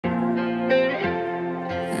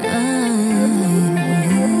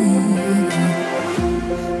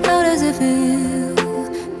How does it feel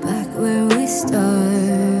back where we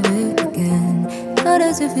started again? How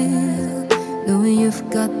does it feel knowing you've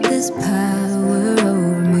got this power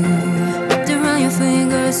over me? Wrapped around your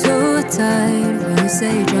finger so tight. When you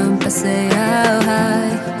say jump, I say how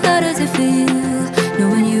high. How does it feel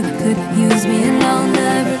knowing you could use me and I'll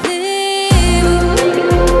never